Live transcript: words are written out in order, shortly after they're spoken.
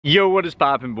Yo, what is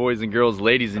poppin', boys and girls,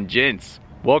 ladies and gents?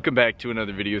 Welcome back to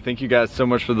another video. Thank you guys so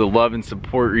much for the love and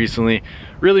support recently.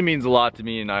 Really means a lot to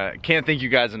me, and I can't thank you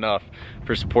guys enough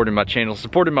for supporting my channel,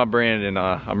 supporting my brand, and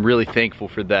I'm really thankful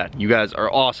for that. You guys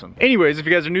are awesome. Anyways, if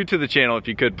you guys are new to the channel, if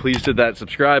you could please hit that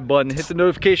subscribe button, hit the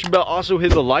notification bell, also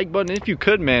hit the like button. If you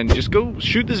could, man, just go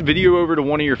shoot this video over to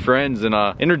one of your friends and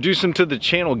introduce them to the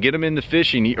channel, get them into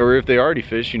fishing, or if they already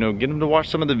fish, you know, get them to watch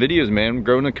some of the videos, man.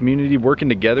 Growing a community, working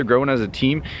together, growing as a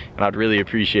team, and I'd really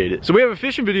appreciate it. So we have a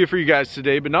fishing video for you guys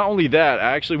today, but not only that,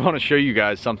 I actually want to show you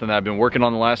guys something that I've been working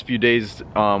on the last few days.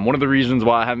 One of the reasons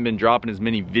why I haven't been dropping as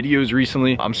many videos recently.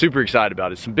 I'm super excited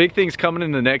about it. Some big things coming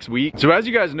in the next week. So as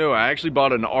you guys know, I actually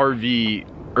bought an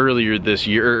RV earlier this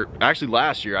year, or actually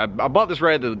last year. I bought this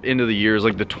right at the end of the year. It's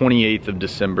like the 28th of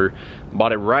December.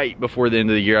 Bought it right before the end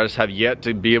of the year. I just have yet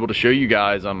to be able to show you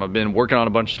guys. I've been working on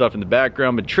a bunch of stuff in the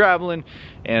background, been traveling,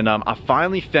 and I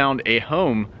finally found a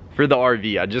home for the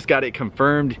RV. I just got it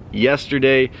confirmed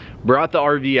yesterday, brought the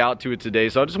RV out to it today.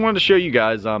 So I just wanted to show you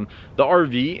guys the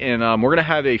RV, and we're gonna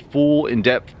have a full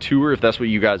in-depth tour if that's what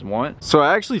you guys want. So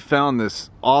I actually found this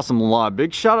awesome lot.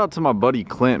 Big shout out to my buddy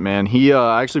Clint, man. He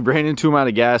actually ran into him at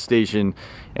a gas station,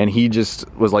 and he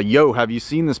just was like, yo, have you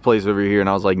seen this place over here? And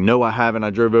I was like, no, I haven't.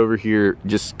 I drove over here,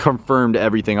 just confirmed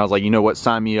everything. I was like, you know what,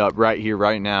 sign me up right here,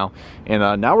 right now.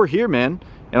 And now we're here, man.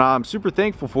 And I'm super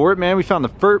thankful for it, man. We found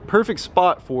the perfect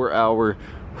spot for our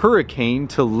Hurricane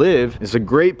to live. It's a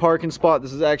great parking spot.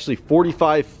 This is actually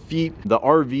 45 feet. The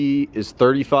RV is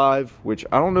 35, which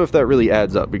I don't know if that really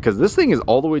adds up because this thing is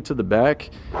all the way to the back.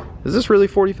 Is this really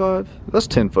 45? That's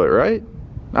 10 foot, right?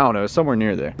 I don't know, it's somewhere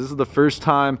near there. This is the first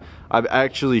time I've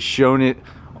actually shown it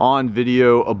on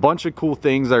video. A bunch of cool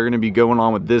things that are going to be going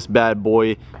on with this bad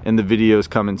boy, and the videos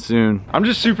coming soon. I'm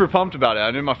just super pumped about it.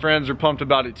 I know my friends are pumped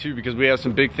about it too because we have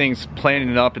some big things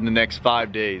planning up in the next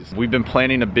 5 days. We've been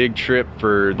planning a big trip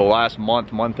for the last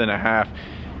month and a half.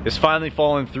 It's finally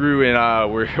falling through,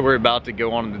 and we're about to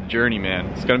go on the journey, man.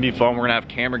 It's gonna be fun. We're gonna have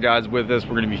camera guys with us.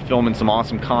 We're gonna be filming some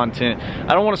awesome content.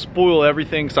 I don't want to spoil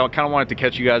everything, so I kind of wanted to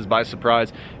catch you guys by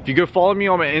surprise. If you go follow me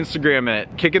on my Instagram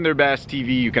at Kicking Their Bass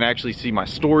TV, you can actually see my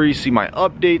stories, see my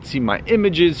updates, see my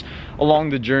images along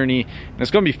the journey. And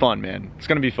it's gonna be fun, man. It's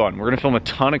gonna be fun. We're gonna film a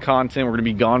ton of content. We're gonna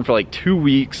be gone for like 2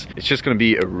 weeks. It's just gonna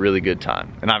be a really good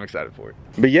time, and I'm excited for it.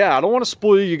 But yeah, I don't want to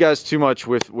spoil you guys too much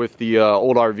with the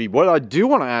old RV. What I do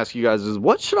want to ask you guys is,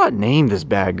 what should I name this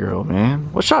bad girl,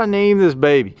 man? What should I name this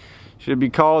baby? Should it be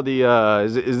called the,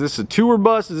 is this a tour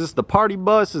bus? Is this the party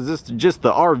bus? Is this just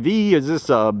the RV? Is this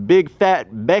a big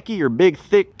fat Becky or big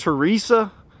thick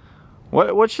Teresa?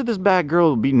 What should this bad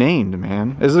girl be named,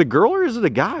 man? Is it a girl or is it a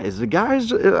guy? Is it a guy?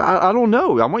 I don't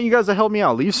know. I want you guys to help me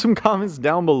out. Leave some comments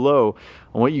down below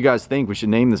on what you guys think we should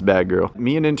name this bad girl.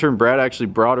 Me and intern Brad actually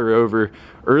brought her over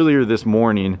earlier this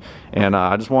morning, and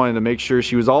I just wanted to make sure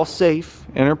she was all safe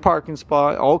in her parking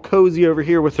spot, all cozy over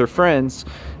here with her friends,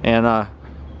 and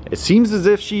it seems as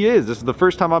if she is. This is the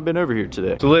first time I've been over here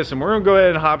today. So listen, we're gonna go ahead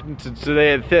and hop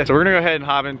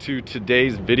into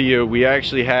today's video. We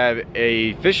actually have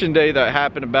a fishing day that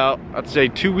happened about, I'd say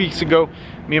 2 weeks ago.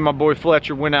 Me and my boy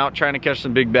Fletcher went out trying to catch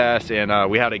some big bass, and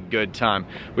we had a good time.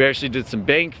 We actually did some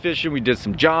bank fishing, we did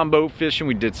some john boat fishing,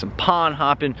 we did some pond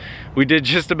hopping. We did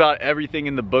just about everything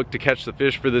in the book to catch the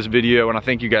fish for this video, and I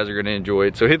think you guys are gonna enjoy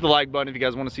it. So hit the like button if you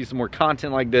guys wanna see some more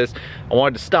content like this. I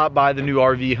wanted to stop by the new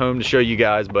RV home to show you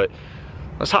guys, but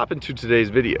let's hop into today's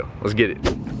video. Let's get it.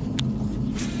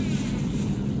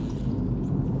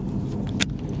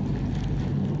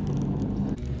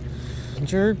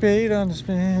 Jerkbait on the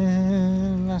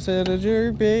spin. I said a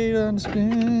jerkbait on the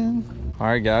spin. All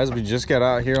right, guys, we just got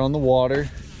out here on the water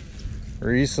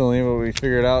recently. What we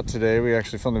figured out today, we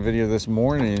actually filmed a video this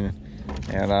morning,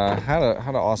 and had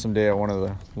an awesome day at one of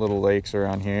the little lakes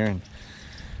around here. And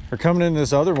we're coming into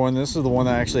this other one. This is the one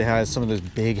that actually has some of those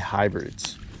big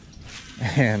hybrids,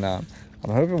 and I'm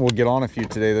hoping we'll get on a few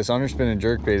today. This underspin and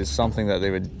jerkbait is something that they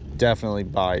would definitely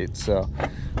bite, so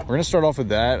we're gonna start off with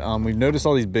that. We've noticed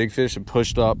all these big fish have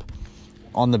pushed up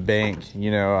on the bank, you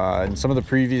know, in some of the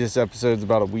previous episodes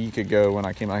about a week ago when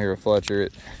I came out here with Fletcher,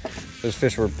 those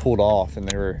fish were pulled off and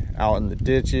they were out in the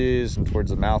ditches and towards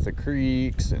the mouth of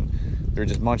creeks, and they were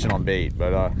just munching on bait.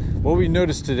 But what we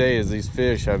noticed today is these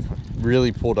fish have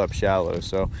really pulled up shallow,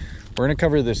 so we're gonna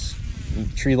cover this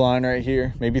tree line right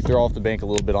here, maybe throw off the bank a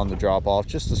little bit on the drop off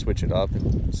just to switch it up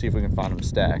and see if we can find them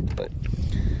stacked. But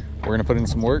we're gonna put in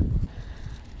some work.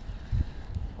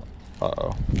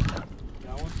 Uh-oh.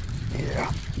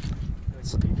 Yeah.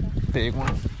 It's a big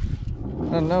one.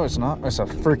 No, it's not. It's a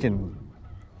freaking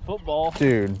football.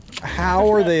 Dude,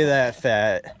 how are they that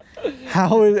fat?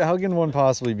 How can one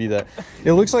possibly be that?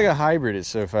 It looks like a hybrid. It's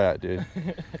so fat, dude.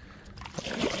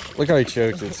 Look how he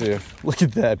choked it too. Look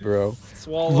at that, bro.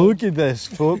 Swallow. Look at this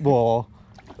football.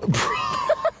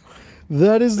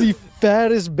 That is the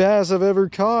fattest bass I've ever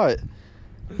caught.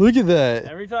 Look at that.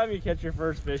 Every time you catch your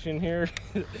first fish in here,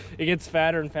 it gets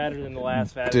fatter and fatter than the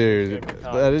last fattest. Dude,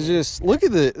 that is just, look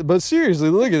at it. But seriously,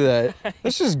 look at that.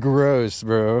 That's just gross,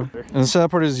 bro. And the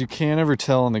sad part is you can't ever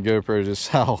tell on the GoPro just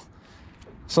how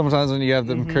sometimes when you have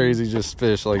them crazy just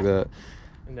fish like that.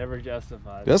 Never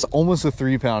justified. That's almost a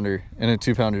 3-pounder in a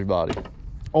 2-pounder body.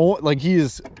 Oh, like he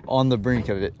is on the brink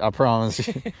of it, I promise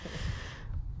you.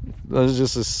 That is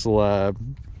just a slab.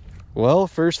 Well,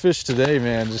 first fish today,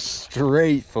 man, just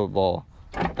straight football.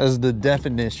 As the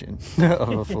definition of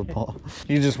a football.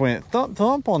 He just went thump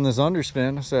thump on this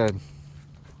underspin. I said,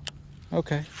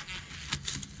 okay,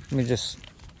 let me just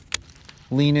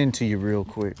lean into you real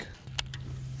quick.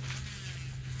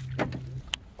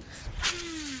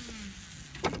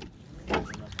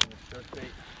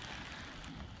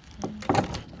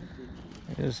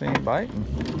 He just ain't biting.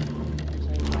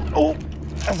 Oh,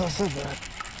 as I said that.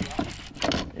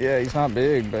 Yeah, he's not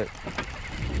big, but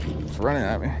it's running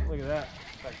at me. Look at that,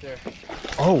 back there.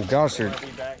 Oh gosh, you're...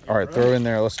 All right, throw in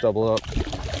there. Let's double up.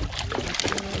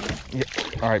 Yeah.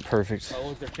 All right, perfect. Oh,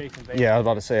 look, they're chasing bait. Yeah, I was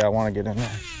about to say I want to get in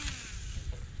there.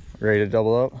 Ready to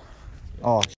double up?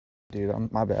 Oh,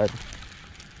 dude, my bad.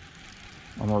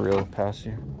 I'm gonna reel past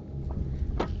you.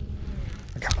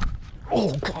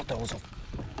 Oh God,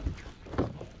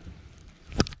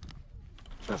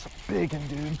 that's a big one,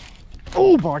 dude.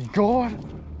 Oh my God,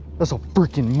 that's a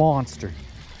freaking monster.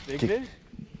 Big fish?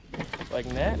 Like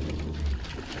net?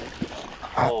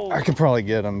 Oh. I could probably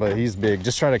get him, but he's big.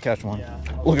 Just try to catch one. Yeah.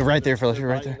 Look at right there, fellas. You're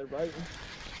right there.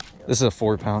 This is a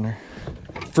 4-pounder.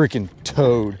 Freaking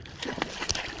toad.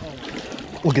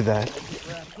 Look at that.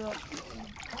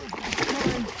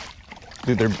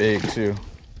 Dude, they're big too.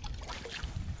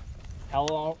 How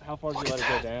far did you let it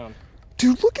go down?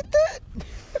 Dude, look at that.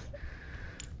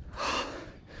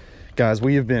 Guys,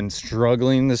 we have been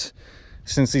struggling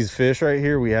since these fish right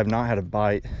here. We have not had a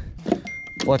bite.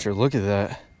 Fletcher, look at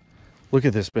that. Look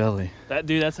at this belly. That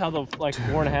dude, that's how the like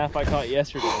 4.5 I caught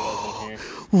yesterday was in here.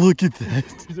 Look at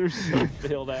that. They're so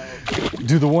filled out.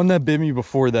 Dude, the one that bit me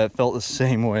before that felt the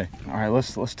same way. All right,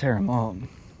 let's tear him up.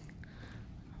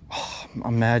 Oh,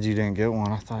 I'm mad you didn't get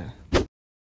one. I thought.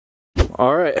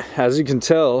 All right, as you can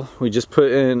tell, we just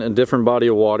put in a different body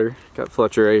of water. Got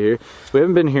Fletcher right here. We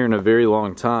haven't been here in a very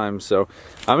long time, so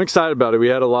I'm excited about it. We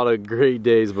had a lot of great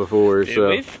days before. Dude,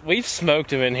 so we've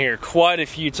smoked him in here quite a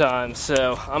few times,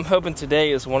 so I'm hoping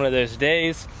today is one of those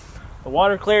days. The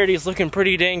water clarity is looking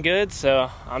pretty dang good, so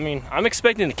I mean, I'm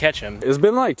expecting to catch him. It's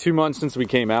been like 2 months since we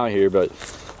came out here, but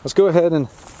let's go ahead and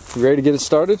you ready to get it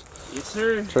started? Yes,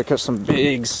 sir. Try to catch some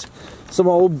bigs, some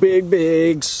old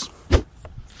bigs.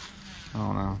 I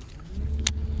don't know.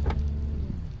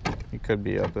 He could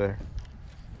be up there.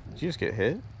 Did you just get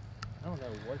hit? I don't know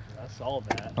what. I saw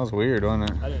that. That was weird, wasn't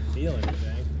it? I didn't feel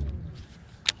anything.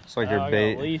 It's like your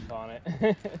bait. I got a leaf on it.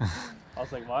 I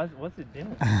was like, what's it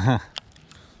doing?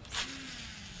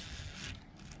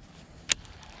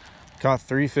 Caught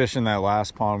 3 fish in that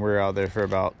last pond. We were out there for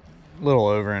about a little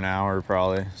over an hour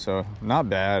probably. So not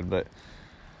bad, but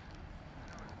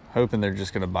hoping they're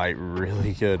just gonna bite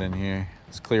really good in here.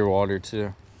 It's clear water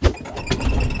too.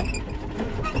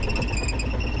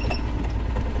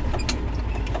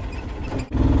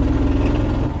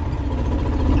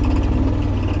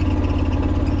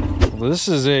 This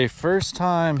is a first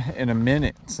time in a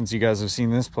minute since you guys have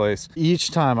seen this place.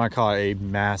 Each time I caught a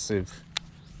massive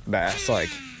bass. Like,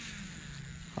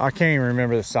 I can't even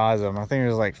remember the size of them. I think it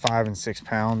was like 5 and 6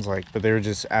 pounds, like, but they were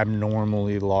just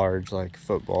abnormally large, like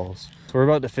footballs. So we're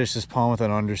about to fish this pond with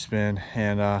an underspin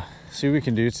and see what we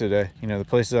can do today. You know, the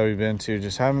places that we've been to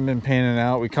just haven't been panning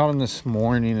out. We caught them this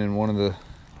morning in one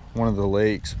of the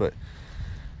lakes, but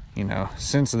you know,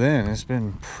 since then it's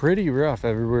been pretty rough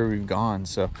everywhere we've gone.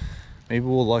 So maybe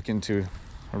we'll luck into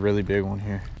a really big one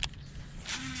here.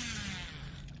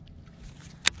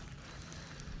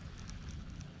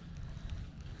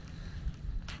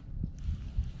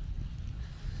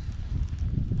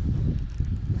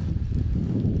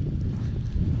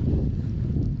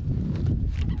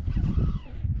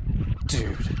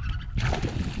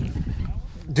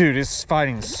 Dude, it's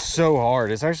fighting so hard.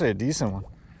 It's actually a decent one.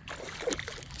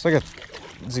 It's like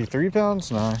is he 3 pounds?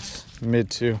 Nice.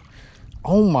 Mid 2.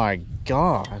 Oh my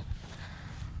God.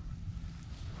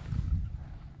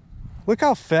 Look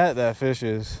how fat that fish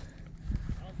is.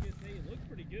 I was gonna say, it looks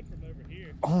pretty good from over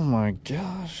here. Oh my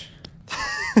gosh.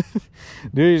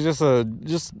 Dude,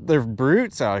 he's they're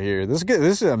brutes out here. This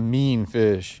is a mean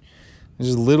fish.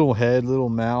 Just little head, little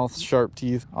mouth, sharp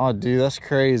teeth. Oh, dude, that's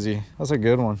crazy. That's a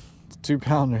good one. It's a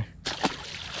 2-pounder.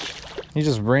 He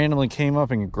just randomly came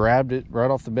up and grabbed it right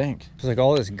off the bank. There's like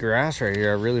all this grass right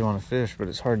here I really want to fish, but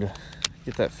it's hard to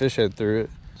get that fish head through it.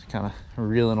 It's kind of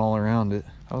reeling all around it.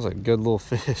 That was a good little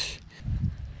fish.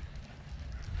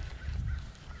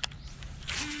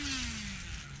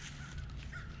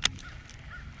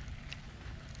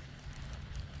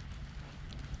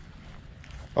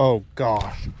 Oh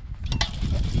gosh.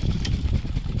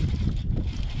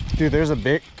 Dude, there's a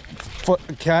big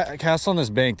cast on this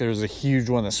bank. There's a huge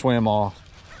one that swam off.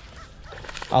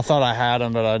 I thought I had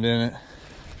him, but I didn't.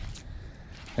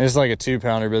 It's like a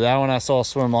 2-pounder, but that one I saw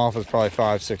swim off was probably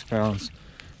 5-6 pounds.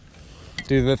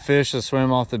 Dude, the fish that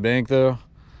swam off the bank though.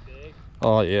 Big.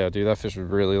 Oh yeah, dude, that fish was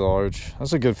really large.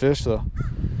 That's a good fish though.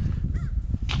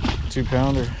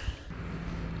 2-pounder.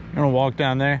 I'm gonna walk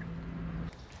down there.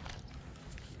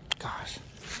 Gosh,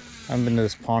 I haven't been to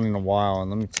this pond in a while, and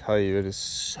let me tell you, it is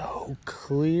so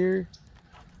clear.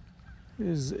 It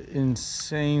is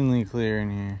insanely clear in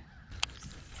here.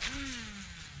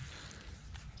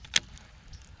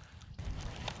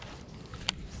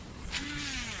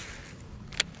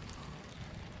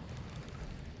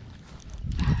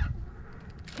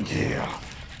 Yeah.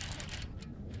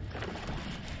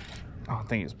 I don't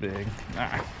think it's big.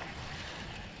 Nah.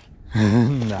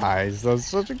 Nice. That's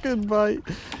such a good bite.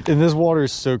 And this water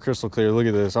is so crystal clear. Look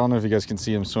at this. I don't know if you guys can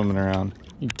see him swimming around.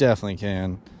 You definitely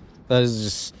can. That is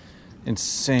just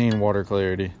insane water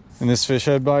clarity. And this fish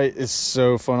head bite is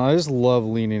so fun. I just love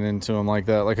leaning into him like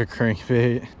that, like a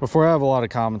crankbait. Before, I have a lot of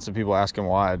comments of people asking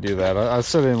why I do that. I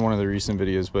said it in one of the recent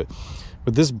videos, but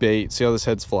with this bait, see how this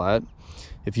head's flat?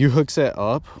 If you hook set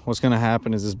up, what's going to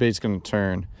happen is this bait's going to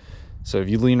turn. So if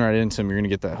you lean right into him, you're going to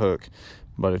get that hook.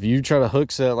 But if you try to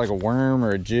hook set like a worm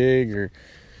or a jig or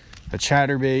a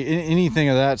chatterbait, anything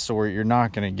of that sort, you're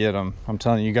not going to get them. I'm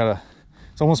telling you,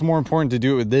 it's almost more important to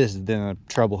do it with this than a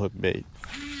treble hook bait.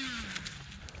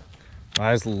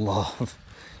 I just love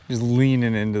just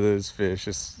leaning into those fish.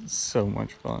 It's so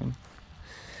much fun.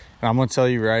 And I'm going to tell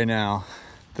you right now,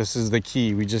 this is the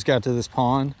key. We just got to this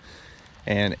pond,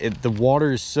 and the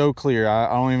water is so clear. I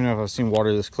don't even know if I've seen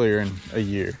water this clear in a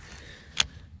year.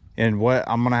 And what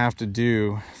I'm gonna have to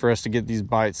do for us to get these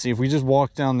bites, see, if we just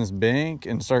walk down this bank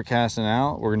and start casting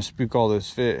out, we're gonna spook all those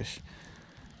fish.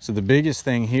 So the biggest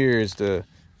thing here is I'm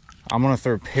gonna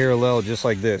throw parallel just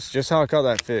like this, just how I caught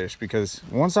that fish, because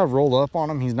once I roll up on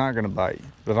him, he's not gonna bite.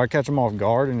 But if I catch him off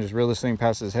guard and just reel this thing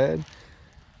past his head,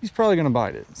 he's probably gonna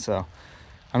bite it. So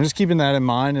I'm just keeping that in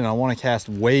mind, and I wanna cast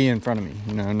way in front of me,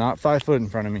 you know, not 5 foot in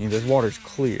front of me. This water's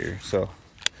clear, so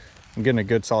I'm getting a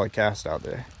good solid cast out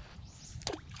there.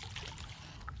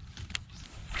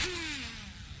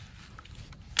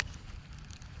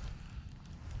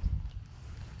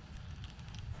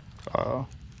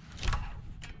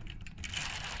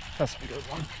 That's a good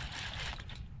one.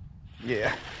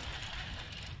 Yeah.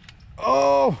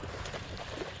 Oh,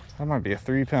 that might be a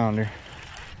 3-pounder.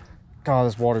 God,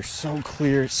 this water's so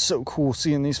clear. It's so cool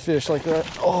seeing these fish like that.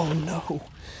 Oh no.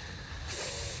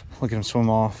 Look at him swim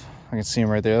off. I can see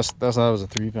him right there. That was a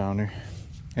 3-pounder.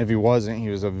 If he wasn't, he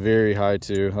was a very high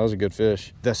 2. That was a good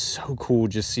fish. That's so cool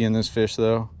just seeing this fish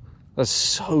though. That's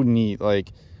so neat. Like,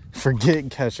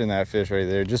 forget catching that fish right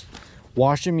there. Just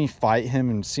watching me fight him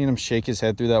and seeing him shake his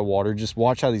head through that water. Just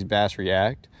watch how these bass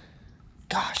react.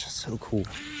 Gosh, that's so cool.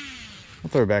 I'll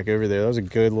throw it back over there. That was a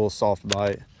good little soft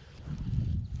bite.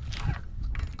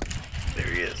 There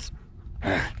he is.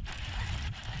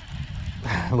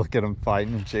 Look at him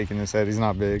fighting and shaking his head. He's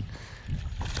not big.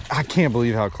 I can't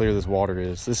believe how clear this water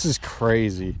is. This is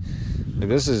crazy. Like,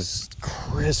 this is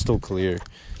crystal clear.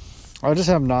 I just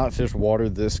have not fished water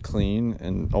this clean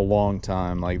in a long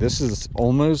time. Like, this is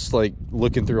almost like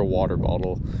looking through a water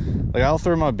bottle. Like, I'll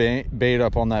throw my bait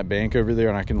up on that bank over there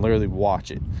and I can literally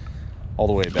watch it all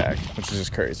the way back, which is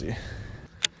just crazy.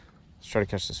 Let's try to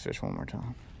catch this fish one more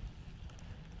time.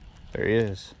 There he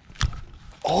is.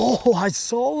 Oh, I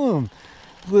saw him.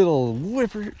 Little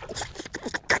whipper.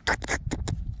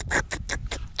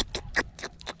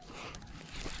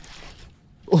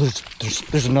 Oh,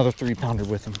 there's another 3-pounder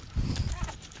with him.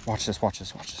 Watch this, watch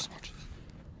this, watch this, watch this.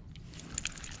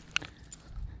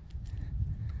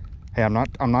 Hey, I'm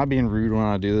not being rude when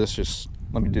I do this. Just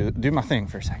let me do my thing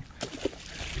for a second.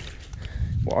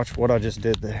 Watch what I just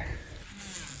did there.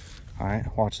 All right,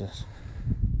 watch this.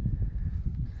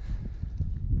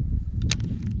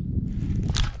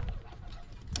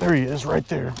 There he is, right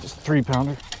there. It's a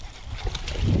 3-pounder.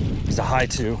 He's a high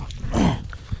 2. I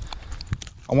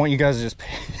want you guys to just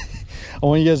pay, I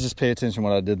want you guys to just pay attention to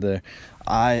what I did there.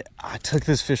 I took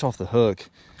this fish off the hook,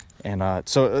 and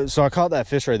so I caught that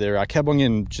fish right there. I kept on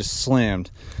getting just slammed.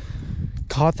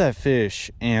 Caught that fish,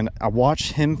 and I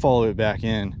watched him follow it back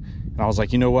in, and I was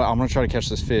like, you know what, I'm gonna try to catch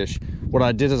this fish. What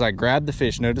I did is I grabbed the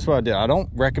fish. Notice what I did. I don't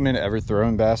recommend ever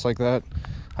throwing bass like that.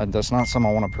 That's not something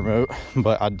I want to promote,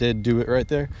 but I did do it right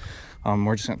there.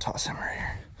 We're just gonna toss him right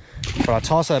here. But I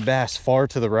tossed that bass far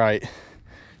to the right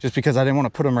just because I didn't want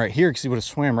to put him right here, because he would have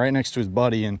swam right next to his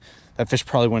buddy and that fish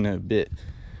probably wouldn't have bit.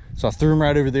 So I threw him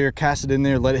right over there, cast it in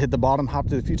there, let it hit the bottom,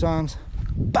 hopped it a few times.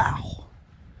 Bow.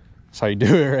 That's how you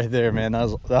do it right there, man.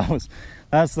 That's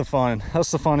the fun.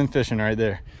 That's the fun in fishing right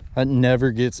there. That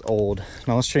never gets old.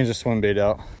 Now let's change the swim bait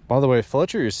out. By the way,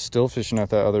 Fletcher is still fishing at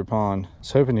that other pond. I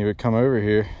was hoping he would come over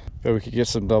here, but we could get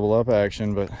some double up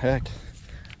action, but heck,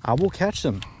 I will catch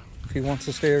him. If he wants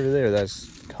to stay over there,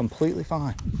 that's completely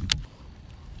fine.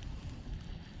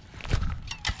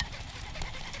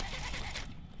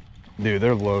 Dude,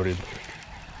 they're loaded.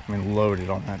 I mean, loaded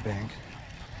on that bank.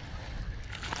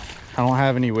 I don't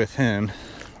have any with him.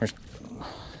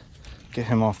 Get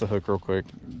him off the hook real quick.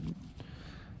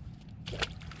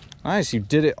 Nice, you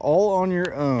did it all on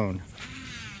your own.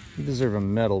 You deserve a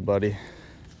medal, buddy.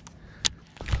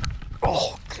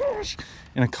 Oh, gosh.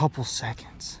 In a couple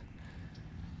seconds,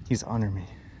 he's under me.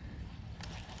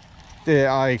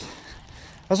 Yeah,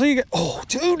 that's what you get. Oh,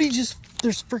 dude,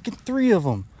 there's freaking 3 of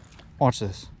them. Watch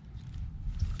this.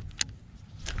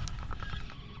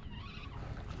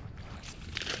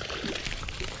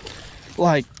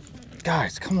 Like,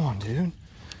 guys, come on, dude.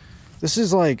 This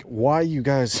is like why you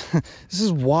guys, this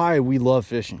is why we love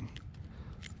fishing.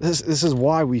 This is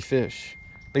why we fish.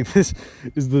 Like, this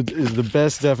is the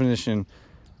best definition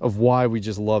of why we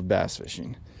just love bass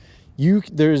fishing.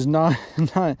 There's not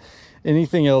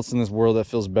anything else in this world that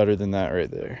feels better than that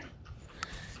right there.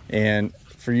 And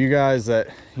for you guys that,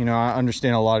 you know, I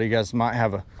understand a lot of you guys might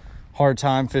have a hard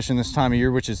time fishing this time of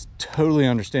year, which is totally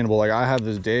understandable. Like, I have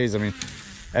those days. I mean,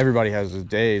 everybody has those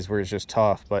days where it's just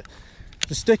tough, but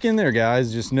just stick in there,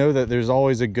 guys. Just know that there's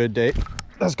always a good day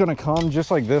that's gonna come,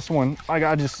 just like this one.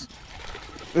 Like, this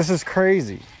is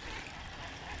crazy.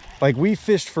 Like, we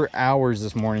fished for hours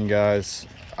this morning, guys.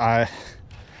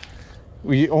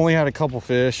 We only had a couple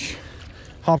fish,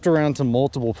 hopped around to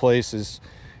multiple places,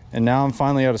 and now I'm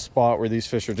finally at a spot where these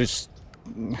fish are just,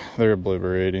 they're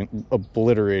obliterating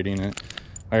it.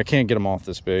 I can't get them off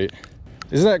this bait.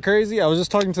 Isn't that crazy? I was just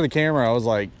talking to the camera. I was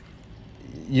like,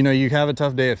 you know, you have a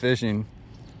tough day of fishing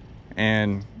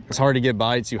and it's hard to get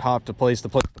bites. You hop to place to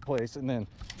place to place, and then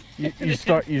you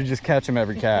just catch them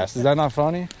every cast. Is that not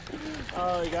funny?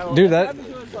 Dude, that happens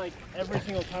to us like every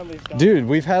single time we've gone. Dude,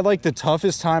 we've had like the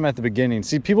toughest time at the beginning.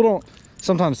 See, people don't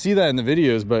sometimes see that in the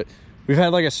videos, but we've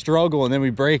had like a struggle and then we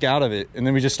break out of it and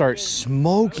then we just start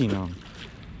smoking them.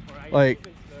 Like,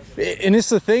 and it's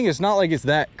the thing, it's not like it's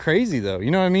that crazy though. You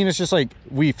know what I mean? It's just like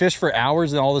we fish for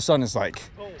hours and all of a sudden it's like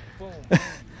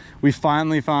we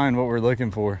finally find what we're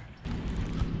looking for.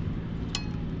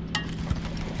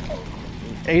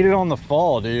 Ate it on the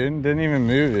fall, dude. Didn't even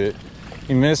move it.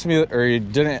 He missed me, or he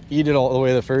didn't eat it all the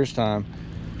way the first time.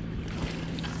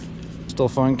 Still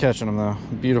fun catching them though.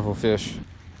 Beautiful fish.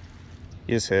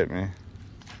 He just hit me.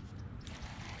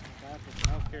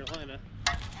 South Carolina.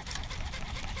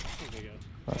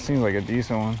 That seems like a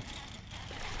decent one.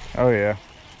 Oh yeah.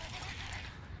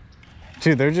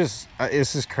 Dude, they're just,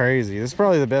 this is crazy. This is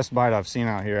probably the best bite I've seen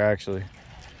out here, actually.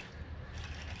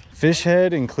 Fish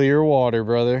head in clear water,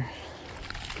 brother.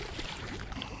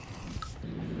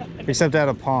 Except at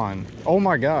a pond. Oh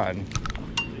my God.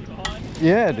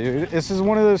 Yeah, dude. This is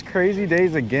one of those crazy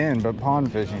days again, but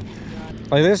pond fishing.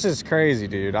 Like, this is crazy,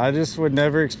 dude. I just would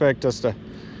never expect us to...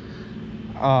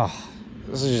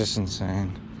 this is just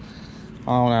insane. I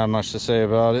don't have much to say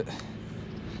about it.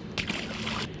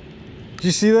 Did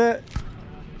you see that?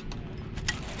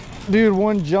 Dude,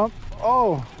 one jump.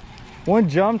 Oh, one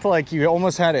jumped like you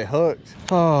almost had it hooked.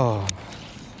 Oh,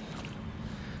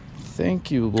 thank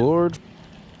you, Lord.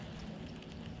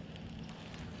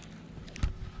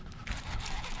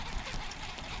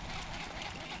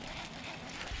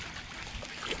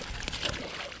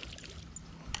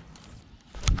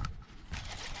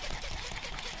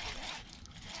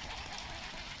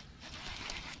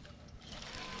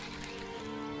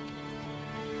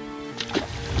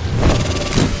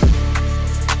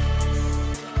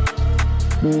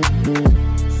 Thank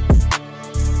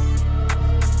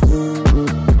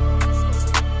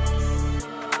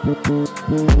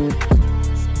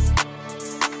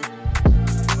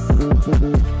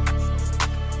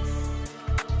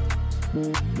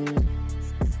you.